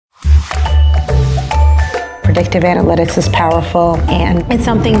predictive analytics is powerful, and it's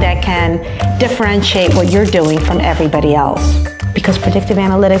something that can differentiate what you're doing from everybody else. Because predictive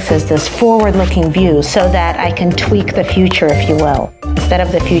analytics is this forward-looking view so that I can tweak the future, if you will. Instead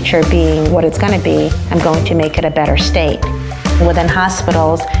of the future being what it's going to be, I'm going to make it a better state. Within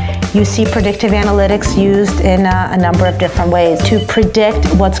hospitals, you see predictive analytics used in a number of different ways to predict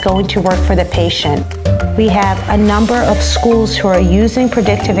what's going to work for the patient. We have a number of schools who are using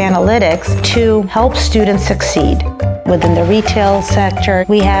predictive analytics to help students succeed. Within the retail sector,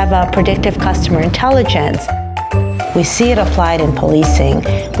 we have predictive customer intelligence. We see it applied in policing.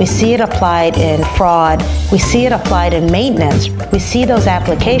 We see it applied in fraud. We see it applied in maintenance. We see those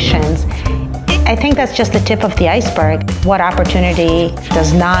applications. I think that's just the tip of the iceberg. What opportunity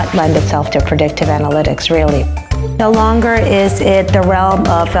does not lend itself to predictive analytics, really? No longer is it the realm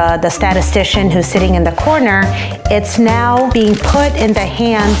of the statistician who's sitting in the corner. It's now being put in the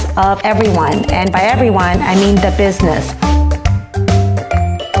hands of everyone. And by everyone, I mean the business.